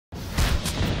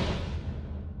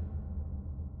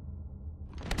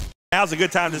Now's a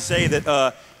good time to say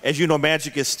that, as you know,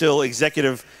 Magic is still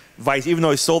executive vice, even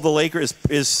though he sold the Lakers,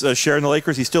 is sharing the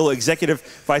Lakers, he's still executive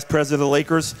vice president of the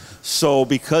Lakers. So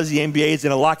because the NBA is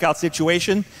in a lockout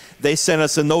situation, they sent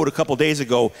us a note a couple days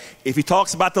ago. If he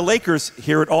talks about the Lakers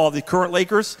here at all, the current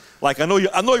Lakers, like I know you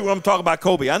want to talk about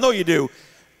Kobe. I know you do.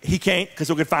 He can't because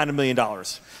he'll get fined $1 million,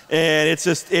 and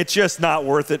it's just not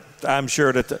worth it. I'm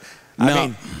sure that. I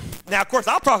mean, now of course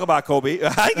I'll talk about Kobe.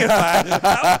 I get fined.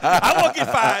 I won't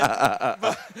get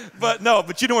fined.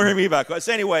 But you don't hear me about Kobe.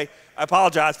 So anyway, I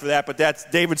apologize for that. But that's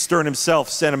David Stern himself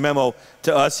sent a memo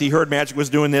to us. He heard Magic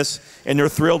was doing this, and they're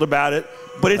thrilled about it.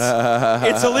 But it's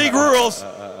the league rules.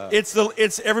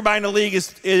 It's everybody in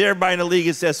the league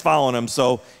is following him.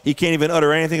 So he can't even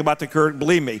utter anything about the current.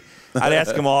 Believe me, I'd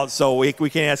ask him all. So we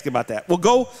can't ask him about that. Well,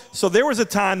 go. So there was a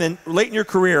time then late in your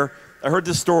career. I heard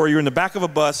this story. You're in the back of a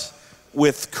bus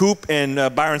with Coop and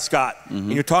Byron Scott,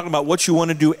 and you're talking about what you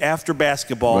want to do after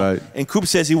basketball. Right. And Coop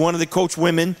says he wanted to coach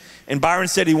women, and Byron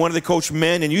said he wanted to coach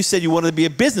men, and you said you wanted to be a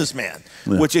businessman,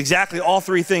 which exactly all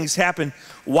three things happened.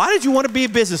 Why did you want to be a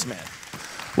businessman?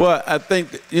 Well, I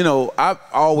think, you know, I've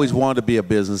always wanted to be a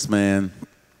businessman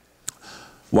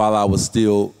while I was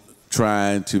still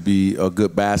trying to be a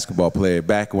good basketball player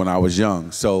back when I was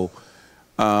young. So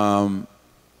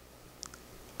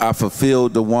I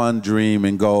fulfilled the one dream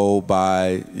and goal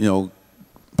by, you know,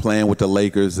 playing with the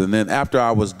Lakers. And then after I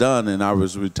was done and I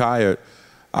was retired,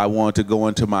 I wanted to go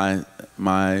into my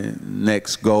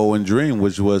next goal and dream,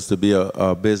 which was to be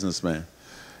a businessman.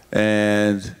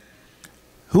 And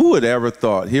who would ever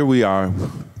thought, here we are,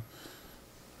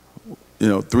 you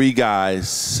know, three guys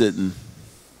sitting,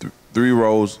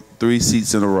 three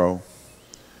seats in a row,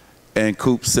 and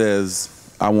Coop says,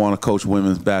 I want to coach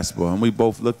women's basketball. And we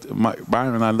both looked,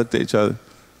 Byron and I looked at each other,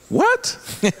 what?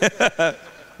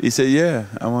 He said, yeah,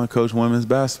 I want to coach women's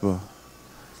basketball.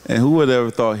 And who would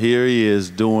ever thought, here he is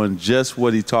doing just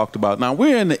what he talked about. Now,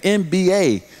 we're in the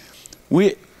NBA.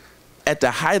 We're at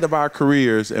the height of our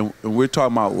careers, and we're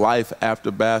talking about life after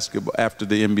basketball, after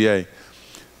the NBA.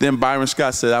 Then Byron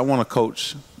Scott said, I want to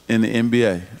coach in the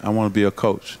NBA. I want to be a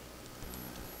coach.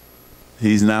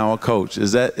 He's now a coach.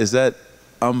 Is that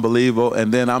unbelievable?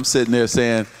 And then I'm sitting there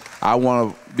saying, I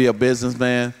want to be a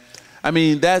businessman. I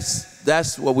mean,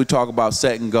 that's what we talk about,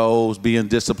 setting goals, being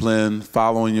disciplined,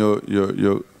 following your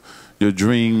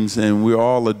dreams, and we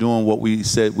all are doing what we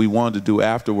said we wanted to do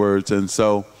afterwards. And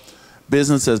so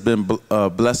business has been a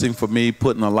blessing for me,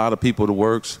 putting a lot of people to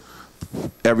work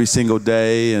every single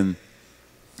day, and,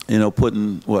 you know,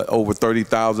 putting, over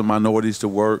 30,000 minorities to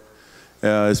work.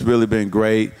 It's really been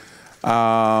great.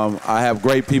 I have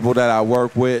great people that I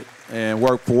work with and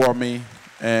work for me,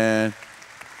 and,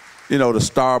 you know, the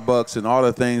Starbucks and all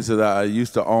the things that I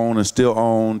used to own and still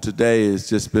own today has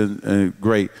just been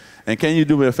great. And can you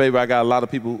do me a favor? I got a lot of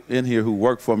people in here who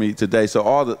work for me today. So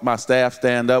all my staff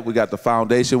stand up. We got the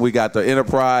foundation. We got the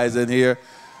enterprise in here.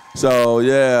 So,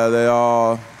 yeah, they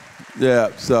all,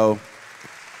 yeah, so.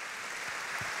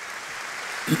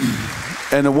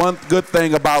 And the one good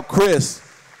thing about Chris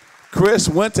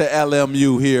went to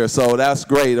LMU here, so that's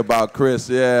great about Chris,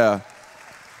 yeah.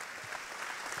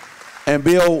 And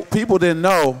Bill, people didn't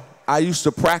know, I used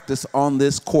to practice on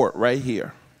this court right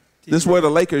here. This is where the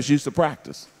Lakers used to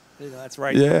practice. Yeah, that's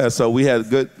right. Yeah, so we had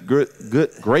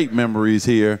great memories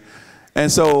here. And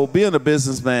so being a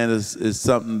businessman is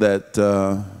something that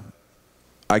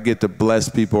I get to bless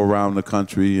people around the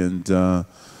country, and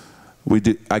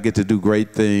I get to do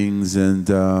great things,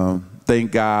 and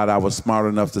thank God I was smart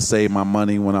enough to save my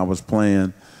money when I was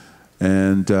playing,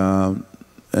 and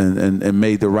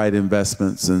made the right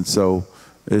investments. And so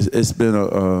it's been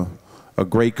a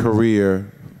great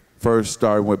career, first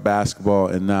starting with basketball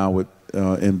and now with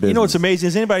in business. You know what's amazing?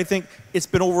 Does anybody think it's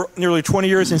been over nearly 20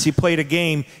 years since he played a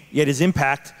game, yet his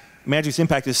impact, Magic's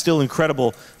impact, is still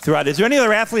incredible throughout? Is there any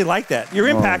other athlete like that? Your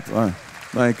impact. Oh,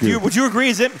 thank you. Would you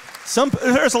agree?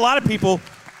 There's a lot of people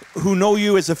who know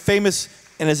you as a famous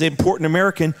and as an important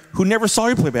American who never saw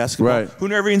you play basketball, right? Who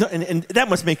never, and that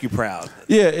must make you proud.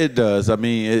 Yeah, it does. I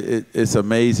mean, it's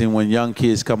amazing when young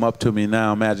kids come up to me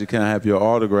now, Magic, can I have your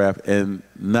autograph? And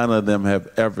none of them have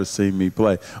ever seen me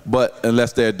play, but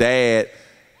unless their dad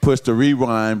pushed the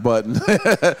rewind button.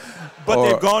 But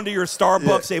they've gone to your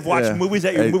Starbucks. They've watched movies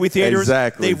at your movie theaters.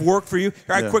 Exactly. They've worked for you.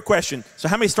 All right, quick question. So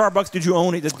how many Starbucks did you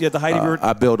own at the height of your?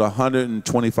 I built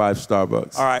 125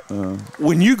 Starbucks. All right.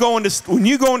 When you go into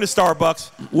Starbucks,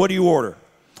 what do you order?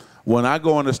 When I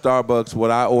go into Starbucks, what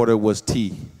I ordered was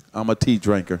tea. I'm a tea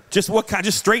drinker. Just what kind?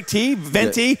 Just straight tea,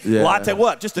 venti, latte,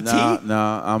 what? Just a tea?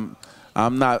 No,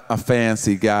 I'm not a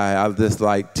fancy guy. I just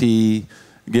like tea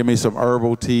give me some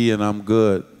herbal tea, and I'm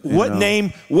good. What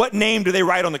name do they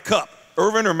write on the cup?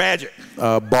 Irvin or Magic?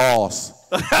 Boss.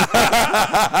 All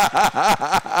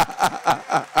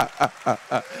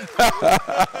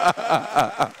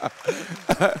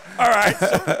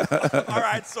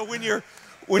right. So when you're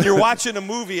watching a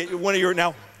movie at one of your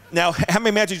now how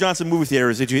many Magic Johnson movie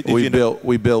theaters did you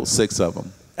We built 6 of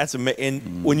them. That's amazing.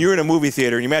 And when you're in a movie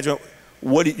theater, and you imagine,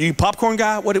 what do you popcorn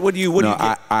guy? What do you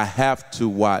get? I have to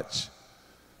watch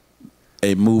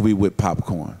a movie with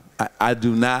popcorn. I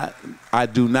do not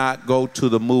go to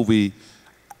the movie.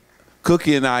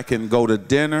 Cookie and I can go to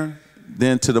dinner,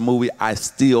 then to the movie. I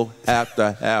still have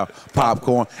to have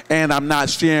popcorn, and I'm not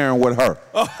sharing with her.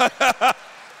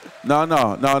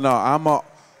 No.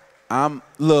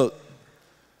 Look,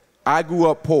 I grew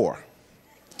up poor.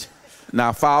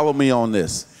 Now follow me on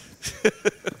this.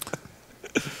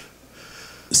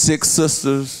 6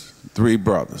 sisters, 3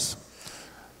 brothers.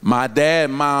 My dad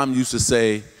and mom used to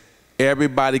say,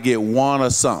 everybody get one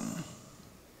or something.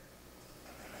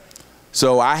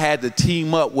 So I had to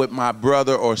team up with my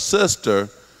brother or sister.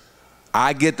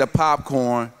 I get the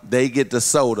popcorn, they get the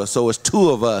soda. So it's 2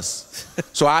 of us.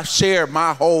 So I shared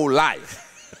my whole life.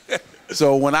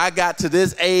 So when I got to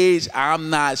this age, I'm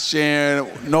not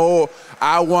sharing. No,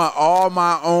 I want all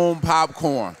my own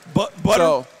popcorn.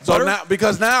 Butter? Now,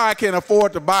 because now I can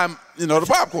afford to buy, the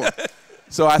popcorn.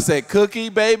 So I said, Cookie,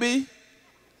 baby,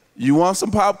 you want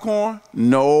some popcorn?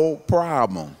 No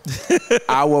problem.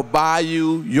 I will buy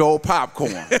you your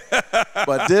popcorn.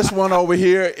 But this one over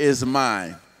here is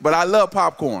mine. But I love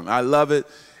popcorn. I love it,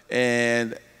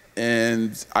 and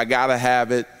I gotta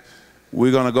have it.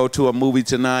 We're gonna go to a movie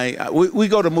tonight. We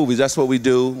go to movies. That's what we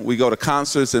do. We go to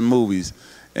concerts and movies,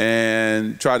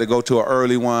 and try to go to an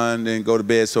early one, and go to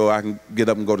bed so I can get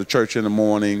up and go to church in the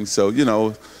morning. So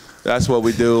that's what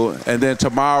we do. And then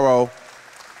tomorrow,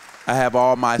 I have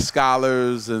all my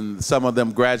scholars, and some of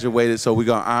them graduated, so we're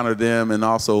gonna honor them, and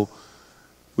also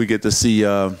we get to see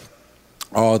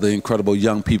all the incredible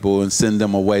young people and send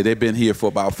them away. They've been here for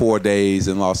about 4 days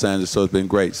in Los Angeles, so it's been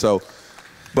great. So,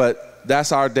 but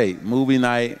that's our date, movie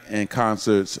night and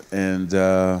concerts, and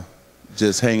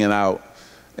just hanging out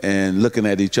and looking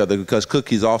at each other, because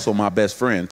Cookie's also my best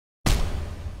friend.